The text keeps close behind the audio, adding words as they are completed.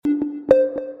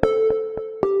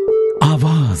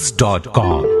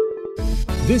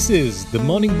theeconomictimes.com. This is the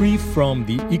morning brief from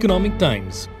the Economic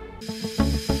Times.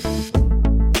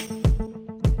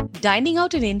 Dining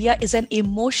out in India is an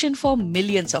emotion for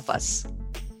millions of us.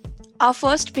 Our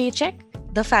first paycheck,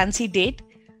 the fancy date,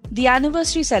 the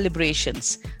anniversary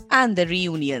celebrations, and the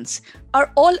reunions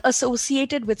are all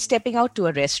associated with stepping out to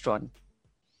a restaurant.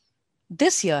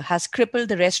 This year has crippled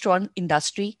the restaurant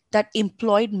industry that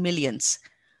employed millions,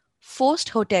 forced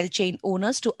hotel chain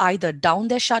owners to either down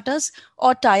their shutters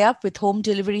or tie up with home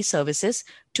delivery services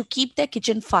to keep their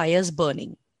kitchen fires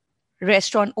burning.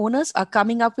 Restaurant owners are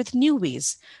coming up with new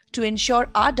ways to ensure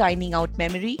our dining out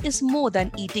memory is more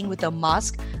than eating with a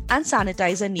mask and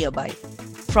sanitizer nearby.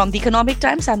 From the Economic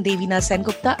Times, I'm Devina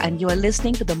Sengupta and you are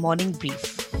listening to the Morning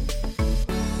Brief.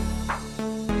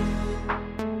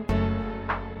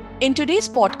 In today's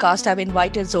podcast, I've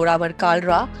invited Zorawar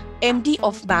Kalra, MD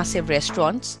of Massive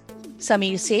Restaurants,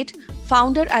 Sameer Seth,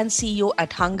 founder and CEO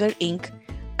at Hunger Inc.,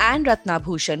 and Ratna,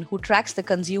 Bhushan, who tracks the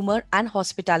consumer and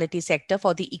hospitality sector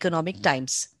for the Economic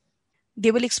Times. They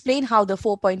will explain how the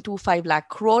 4.25 lakh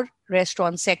crore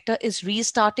restaurant sector is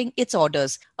restarting its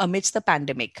orders amidst the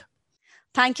pandemic.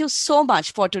 Thank you so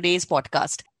much for today's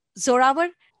podcast. Zorawar,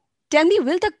 tell me,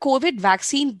 will the COVID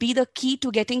vaccine be the key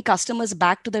to getting customers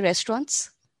back to the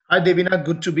restaurants? Hi, Devina.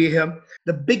 Good to be here.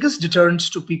 The biggest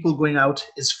deterrent to people going out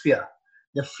is fear.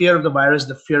 The fear of the virus,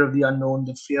 the fear of the unknown,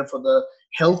 the fear for the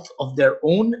health of their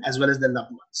own as well as their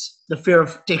loved ones, the fear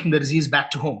of taking the disease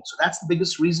back to home. So that's the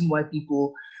biggest reason why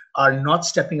people are not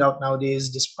stepping out nowadays,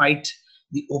 despite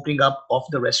the opening up of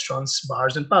the restaurants,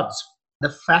 bars, and pubs. The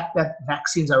fact that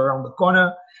vaccines are around the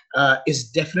corner is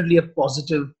definitely a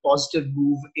positive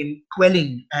move in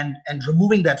quelling and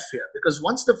removing that fear. Because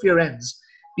once the fear ends,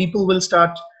 people will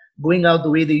start going out the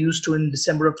way they used to in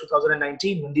December of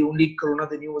 2019, when the only corona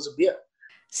they knew was a beer.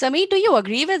 Sameer, do you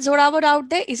agree with Zorawar out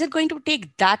there? Is it going to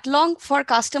take that long for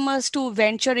customers to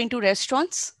venture into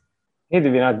restaurants? Hey,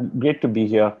 Divina, great to be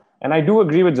here. And I do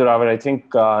agree with Zorawar. I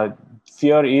think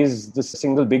fear is the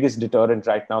single biggest deterrent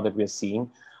right now that we're seeing.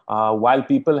 While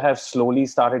people have slowly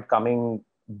started coming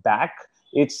back,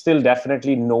 it's still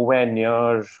definitely nowhere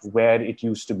near where it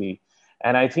used to be.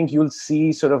 And I think you'll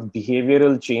see sort of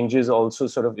behavioral changes also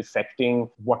sort of affecting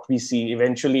what we see.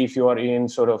 Eventually, if you are in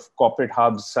sort of corporate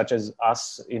hubs such as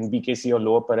us in BKC or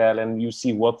Lower Parel, and you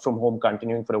see work from home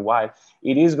continuing for a while,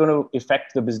 it is going to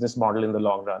affect the business model in the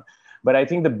long run. But I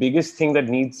think the biggest thing that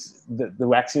needs the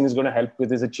vaccine is going to help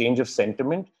with is a change of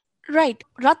sentiment. Right.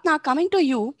 Ratna, coming to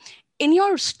you, in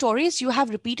your stories, you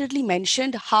have repeatedly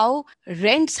mentioned how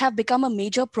rents have become a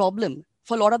major problem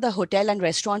for a lot of the hotel and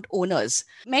restaurant owners.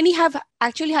 Many have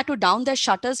actually had to down their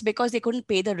shutters because they couldn't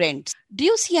pay the rent. Do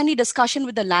you see any discussion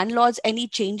with the landlords, any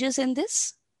changes in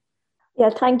this? Yeah,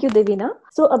 thank you, Devina.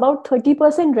 So about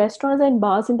 30% restaurants and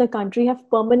bars in the country have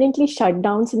permanently shut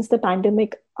down since the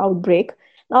pandemic outbreak.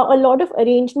 Now, a lot of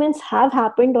arrangements have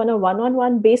happened on a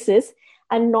one-on-one basis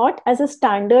and not as a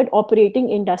standard operating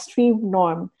industry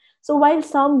norm. So while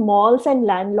some malls and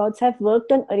landlords have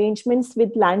worked on arrangements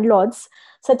with landlords,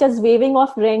 such as waiving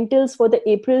off rentals for the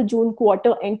April-June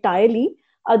quarter entirely,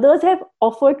 others have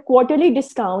offered quarterly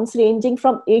discounts ranging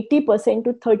from 80%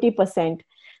 to 30%.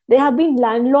 There have been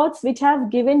landlords which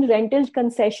have given rental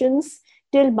concessions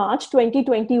till March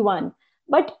 2021.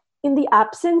 But in the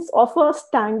absence of a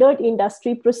standard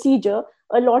industry procedure,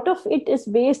 a lot of it is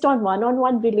based on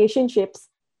one-on-one relationships.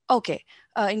 Okay,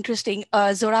 interesting.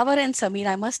 Zorawar and Sameer,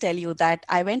 I must tell you that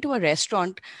I went to a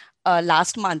restaurant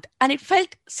last month and it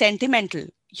felt sentimental.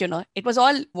 You know, it was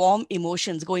all warm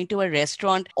emotions, going to a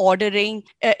restaurant, ordering.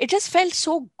 It just felt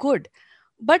so good.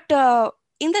 But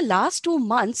in the last 2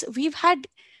 months, we've had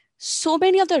so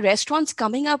many of the restaurants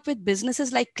coming up with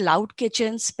businesses like cloud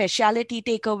kitchens, specialty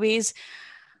takeaways.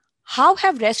 How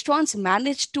have restaurants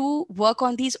managed to work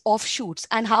on these offshoots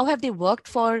and how have they worked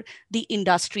for the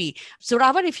industry?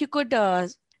 Zorawar, if you could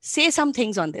say some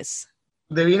things on this.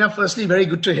 Devina, firstly, very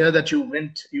good to hear that you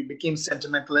became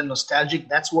sentimental and nostalgic.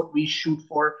 That's what we shoot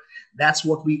for. That's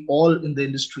what we all in the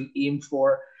industry aim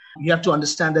for. You have to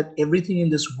understand that everything in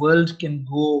this world can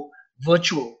go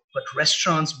virtual, but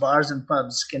restaurants, bars, and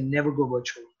pubs can never go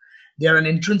virtual. They are an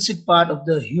intrinsic part of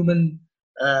the human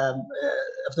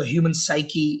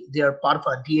psyche. They are part of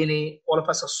our DNA. All of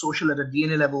us are social at a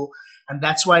DNA level. And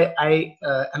that's why I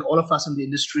and all of us in the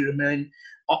industry remain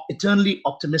eternally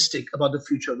optimistic about the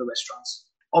future of the restaurants.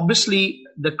 Obviously,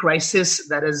 the crisis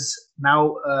that has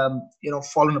now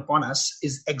fallen upon us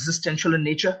is existential in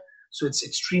nature. So it's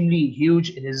extremely huge.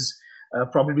 It is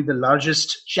probably the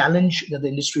largest challenge that the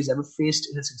industry has ever faced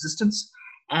in its existence.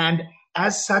 And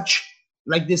as such,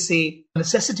 like they say,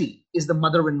 necessity is the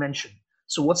mother of invention.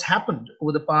 So what's happened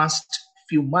over the past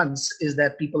few months is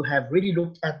that people have really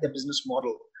looked at their business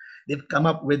model. They've come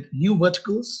up with new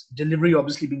verticals, delivery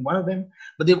obviously being one of them,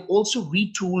 but they've also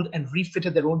retooled and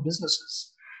refitted their own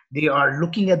businesses. They are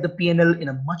looking at the P&L in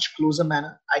a much closer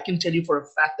manner. I can tell you for a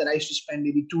fact that I used to spend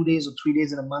maybe 2 days or 3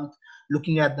 days in a month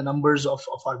looking at the numbers of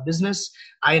our business.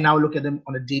 I now look at them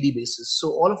on a daily basis.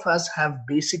 So all of us have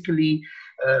basically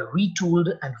retooled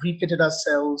and refitted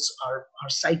ourselves. Our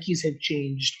psyches have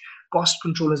changed. Cost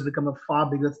control has become a far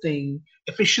bigger thing.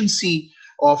 Efficiency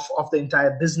of the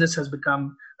entire business has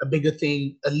become a bigger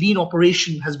thing. A lean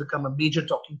operation has become a major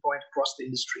talking point across the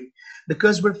industry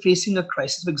because we're facing a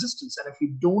crisis of existence. And if we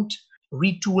don't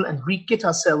retool and rekit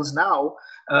ourselves now,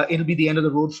 it'll be the end of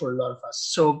the road for a lot of us.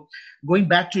 So going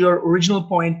back to your original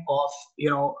point of,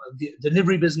 the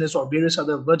delivery business or various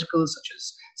other verticals such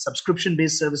as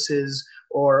subscription-based services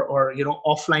or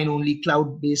offline only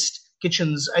cloud-based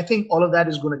kitchens, I think all of that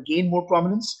is going to gain more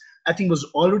prominence. I think was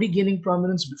already gaining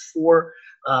prominence before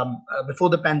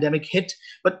the pandemic hit.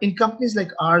 But in companies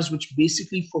like ours, which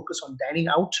basically focus on dining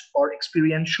out or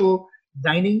experiential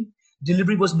dining,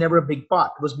 delivery was never a big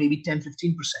part. It was maybe 10,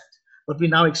 15%. But we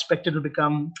now expect it to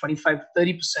become 25,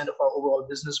 30% of our overall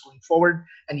business going forward.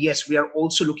 And yes, we are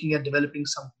also looking at developing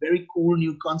some very cool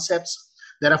new concepts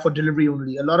that are for delivery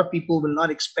only. A lot of people will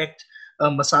not expect a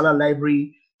masala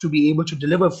library to be able to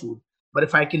deliver food. But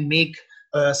if I can make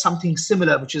something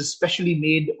similar, which is specially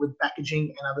made with packaging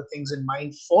and other things in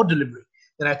mind for delivery,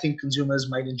 then I think consumers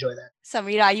might enjoy that.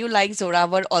 Sameer, are you like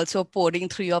Zorawar also pouring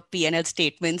through your P&L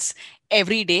statements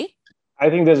every day? I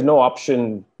think there's no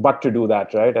option but to do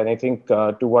that, right? And I think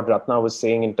to what Ratna was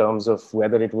saying in terms of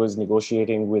whether it was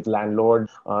negotiating with landlord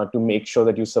to make sure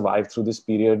that you survive through this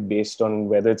period based on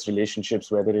whether it's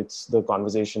relationships, whether it's the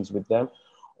conversations with them,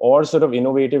 or sort of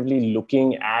innovatively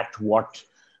looking at what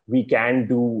we can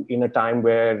do in a time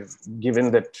where,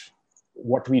 given that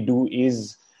what we do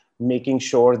is making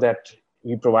sure that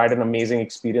we provide an amazing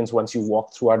experience once you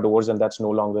walk through our doors, and that's no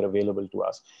longer available to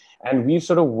us. And we've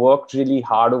sort of worked really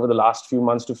hard over the last few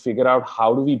months to figure out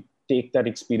how do we take that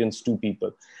experience to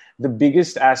people. The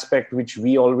biggest aspect which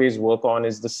we always work on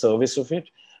is the service of it.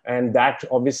 And that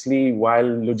obviously, while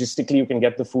logistically you can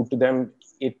get the food to them,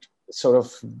 it sort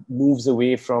of moves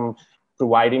away from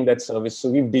providing that service. So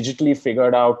we've digitally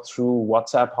figured out through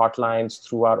WhatsApp hotlines,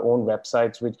 through our own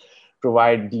websites, which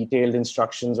provide detailed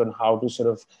instructions on how to sort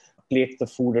of plate the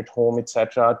food at home,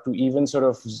 etc., to even sort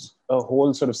of a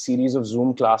whole sort of series of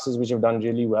Zoom classes, which have done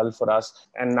really well for us.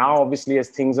 And now, obviously, as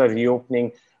things are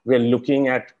reopening, we're looking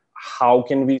at how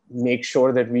can we make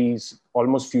sure that we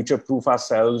almost future-proof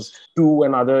ourselves to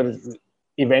another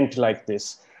event like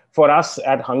this. For us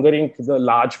at Hunger Inc., the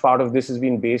large part of this has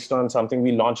been based on something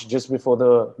we launched just before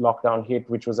the lockdown hit,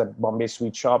 which was at Bombay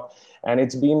Sweet Shop. And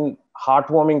it's been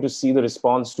heartwarming to see the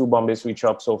response to Bombay Sweet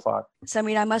Shop so far.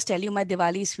 Sameer, I must tell you, my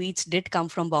Diwali sweets did come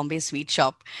from Bombay Sweet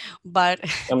Shop. But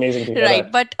amazing to hear right.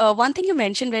 That. But one thing you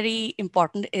mentioned very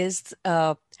important is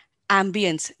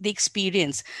ambience, the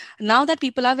experience. Now that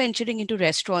people are venturing into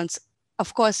restaurants,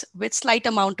 of course, with slight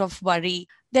amount of worry,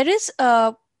 there is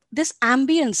this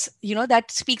ambience,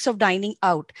 that speaks of dining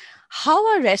out. How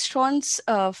are restaurants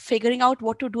figuring out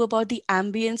what to do about the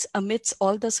ambience amidst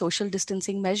all the social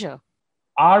distancing measure?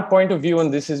 Our point of view on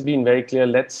this has been very clear.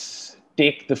 Let's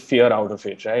take the fear out of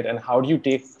it, right? And how do you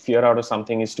take fear out of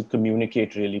something is to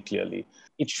communicate really clearly.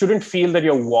 It shouldn't feel that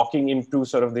you're walking into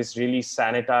sort of this really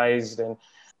sanitized and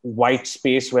white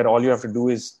space where all you have to do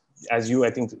is, as you,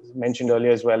 I think, mentioned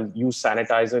earlier as well, use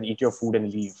sanitizer, eat your food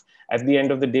and leave. At the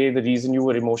end of the day, the reason you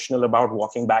were emotional about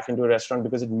walking back into a restaurant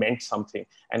because it meant something.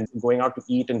 And going out to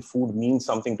eat and food means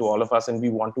something to all of us. And we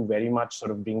want to very much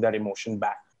sort of bring that emotion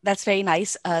back. That's very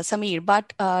nice, Sameer.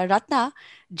 But Ratna,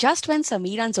 just when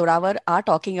Sameer and Zorawar are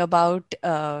talking about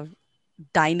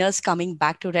diners coming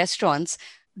back to restaurants,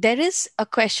 there is a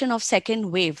question of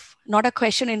second wave. Not a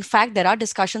question. In fact, there are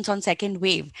discussions on second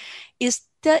wave. Is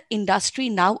the industry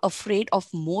now afraid of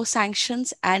more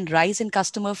sanctions and rise in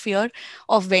customer fear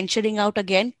of venturing out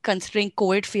again, considering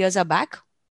COVID fears are back?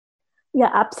 Yeah,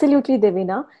 absolutely,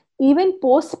 Devina. Even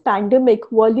post-pandemic,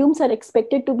 volumes are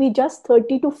expected to be just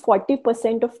 30 to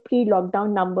 40% of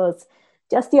pre-lockdown numbers.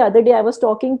 Just the other day, I was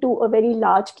talking to a very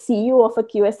large CEO of a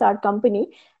QSR company,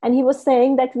 and he was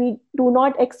saying that we do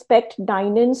not expect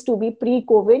dine-ins to be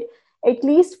pre-COVID, at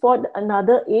least for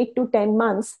another 8 to 10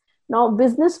 months. Now,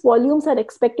 business volumes are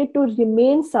expected to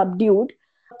remain subdued,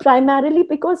 primarily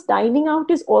because dining out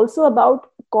is also about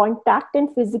contact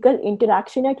and physical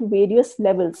interaction at various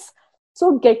levels.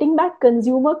 So getting back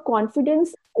consumer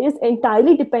confidence is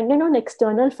entirely dependent on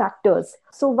external factors.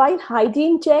 So while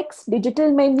hygiene checks,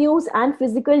 digital menus, and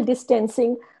physical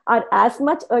distancing are as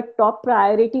much a top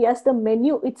priority as the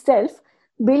menu itself,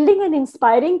 building and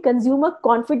inspiring consumer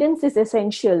confidence is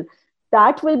essential.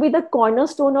 That will be the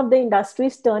cornerstone of the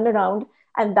industry's turnaround.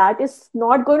 And that is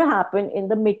not going to happen in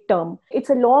the midterm. It's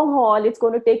a long haul. It's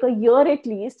going to take a year at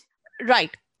least.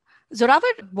 Right.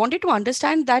 Zorawar wanted to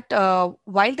understand that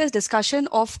while there's discussion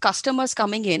of customers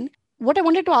coming in, what I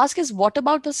wanted to ask is, what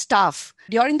about the staff?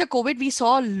 During the COVID, we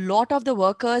saw a lot of the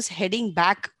workers heading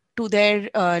back to their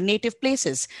native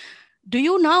places. Do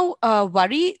you now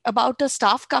worry about the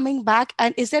staff coming back,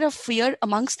 and is there a fear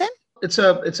amongst them? It's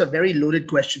a very loaded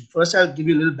question. First, I'll give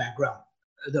you a little background.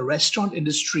 The restaurant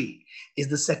industry is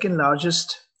the second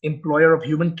largest employer of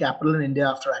human capital in India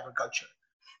after agriculture.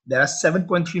 There are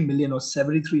 7.3 million or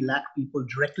 73 lakh people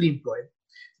directly employed.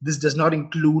 This does not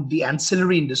include the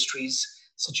ancillary industries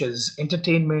such as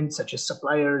entertainment, such as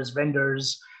suppliers,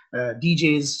 vendors,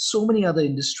 DJs, so many other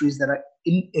industries that are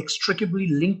inextricably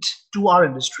linked to our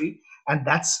industry, and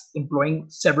that's employing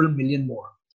several million more.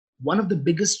 One of the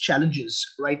biggest challenges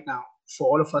right now for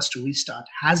all of us to restart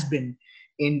has been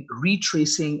in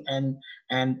retracing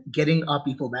and getting our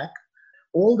people back.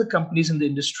 All the companies in the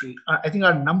industry, I think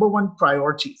our number one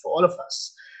priority for all of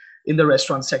us in the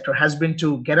restaurant sector has been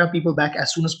to get our people back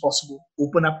as soon as possible,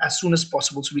 open up as soon as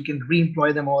possible so we can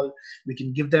re-employ them all. We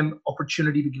can give them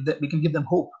opportunity, we can give them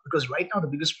hope. Because right now the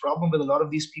biggest problem with a lot of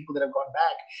these people that have gone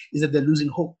back is that they're losing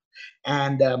hope.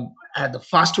 And the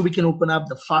faster we can open up,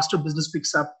 the faster business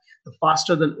picks up, the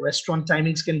faster the restaurant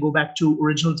timings can go back to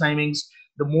original timings,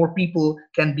 the more people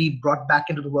can be brought back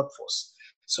into the workforce.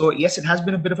 So yes, it has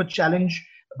been a bit of a challenge,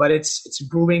 but it's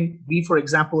improving. We, for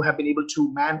example, have been able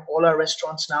to man all our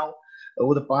restaurants now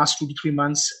over the past 2 to 3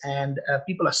 months, and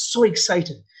people are so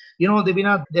excited. You know,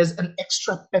 Devina, there's an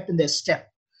extra pep in their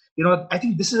step. You know, I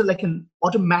think this is like an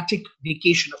automatic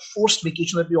vacation, a forced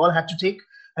vacation that we all had to take,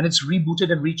 and it's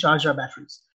rebooted and recharged our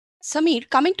batteries. Sameer,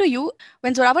 coming to you,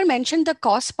 when Zorawar mentioned the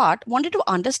cost part, wanted to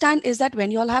understand is that when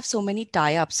you all have so many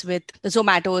tie-ups with the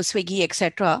Zomato, Swiggy,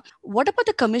 etc., what about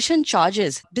the commission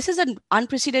charges? This is an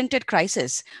unprecedented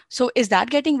crisis. So is that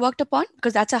getting worked upon?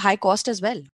 Because that's a high cost as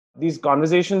well. These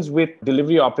conversations with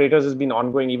delivery operators has been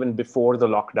ongoing even before the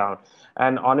lockdown.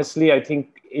 And honestly, I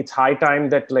think it's high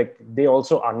time that they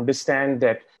also understand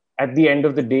that at the end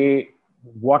of the day,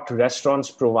 what restaurants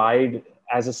provide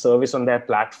as a service on their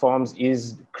platforms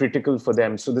is critical for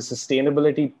them. So the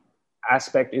sustainability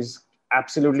aspect is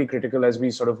absolutely critical as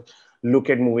we sort of look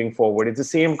at moving forward. It's the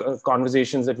same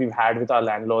conversations that we've had with our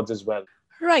landlords as well.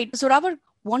 Right. Zorawar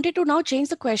wanted to now change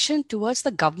the question towards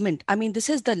the government. I mean, this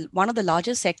is one of the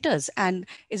largest sectors and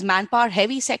is manpower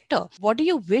heavy sector. What do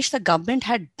you wish the government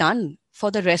had done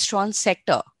for the restaurant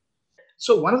sector?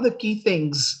 So one of the key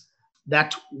things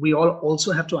that we all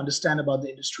also have to understand about the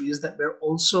industry is that we're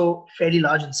also fairly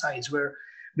large in size. We're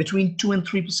between 2 and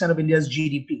 3% of India's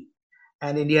GDP.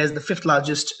 And India is the 5th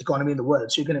largest economy in the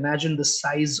world. So you can imagine the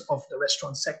size of the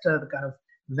restaurant sector, the kind of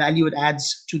value it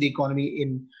adds to the economy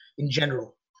in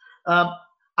general.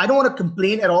 I don't want to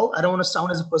complain at all. I don't want to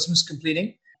sound as a person who's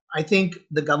complaining. I think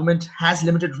the government has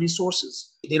limited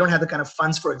resources. They don't have the kind of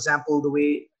funds, for example, the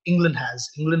way England has.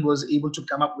 England was able to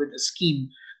come up with a scheme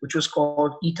which was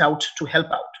called Eat Out to Help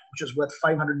Out, which was worth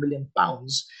 £500 million.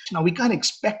 Now, we can't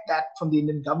expect that from the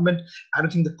Indian government. I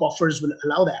don't think the coffers will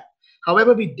allow that.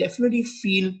 However, we definitely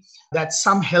feel that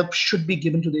some help should be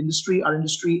given to the industry. Our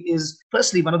industry is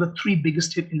personally one of the 3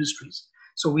 biggest hit industries.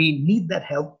 So we need that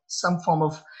help, some form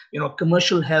of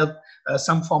commercial help,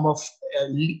 some form of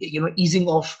easing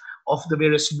off of the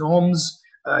various norms,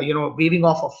 waiving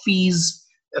off of fees,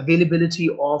 availability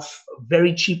of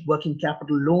very cheap working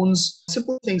capital loans,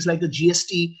 simple things like the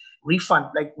GST refund.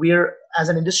 Like we're, as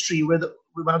an industry, we're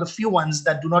one of the few ones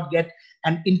that do not get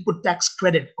an input tax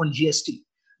credit on GST,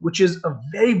 which is a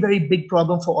very, very big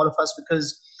problem for all of us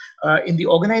because in the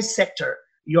organized sector,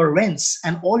 your rents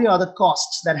and all your other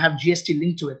costs that have GST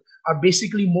linked to it are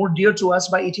basically more dear to us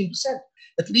by 18%.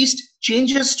 At least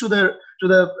changes to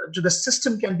the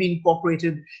system can be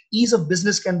incorporated, ease of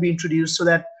business can be introduced so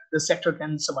that the sector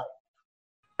can survive.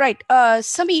 Right.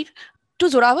 Sameer, to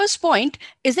Zorawar's point,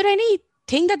 is there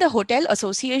anything that the hotel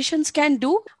associations can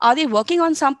do? Are they working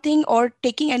on something or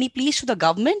taking any pleas to the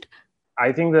government?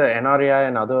 I think the NRAI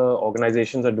and other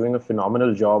organizations are doing a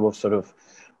phenomenal job of sort of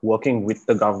working with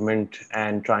the government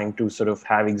and trying to sort of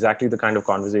have exactly the kind of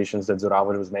conversations that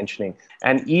Zorawar was mentioning.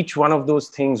 And each one of those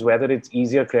things, whether it's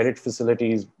easier credit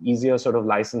facilities, easier sort of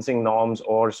licensing norms,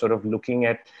 or sort of looking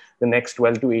at the next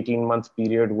 12 to 18 month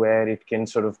period where it can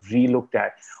sort of re-looked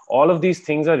at. All of these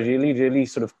things are really, really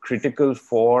sort of critical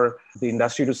for the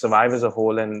industry to survive as a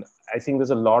whole. And I think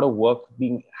there's a lot of work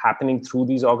happening through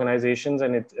these organizations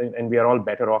and we are all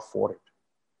better off for it.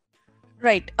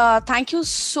 Right. Thank you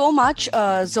so much,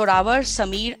 Zorawar,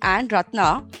 Sameer, and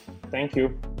Ratna. Thank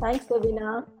you. Thanks,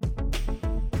 Davina.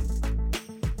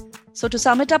 So to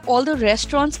sum it up, all the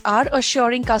restaurants are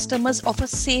assuring customers of a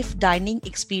safe dining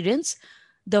experience.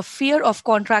 The fear of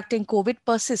contracting COVID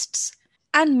persists,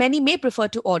 and many may prefer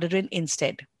to order in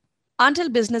instead. Until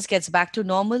business gets back to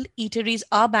normal, eateries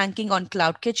are banking on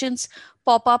cloud kitchens,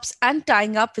 pop-ups, and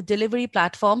tying up with delivery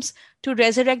platforms to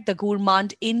resurrect the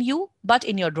gourmand in you, but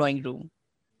in your drawing room.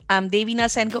 I'm Devina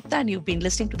Sengupta, and you've been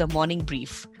listening to The Morning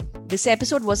Brief. This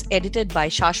episode was edited by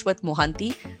Shashwat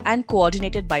Mohanty and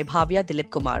coordinated by Bhavya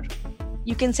Dilip Kumar.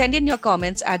 You can send in your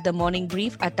comments at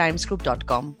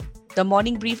themorningbrief@timesgroup.com. The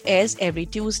Morning Brief airs every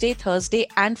Tuesday, Thursday,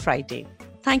 and Friday.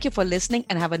 Thank you for listening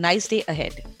and have a nice day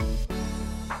ahead.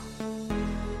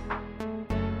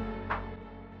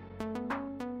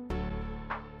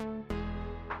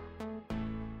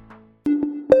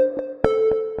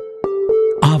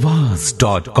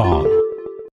 Avaz.com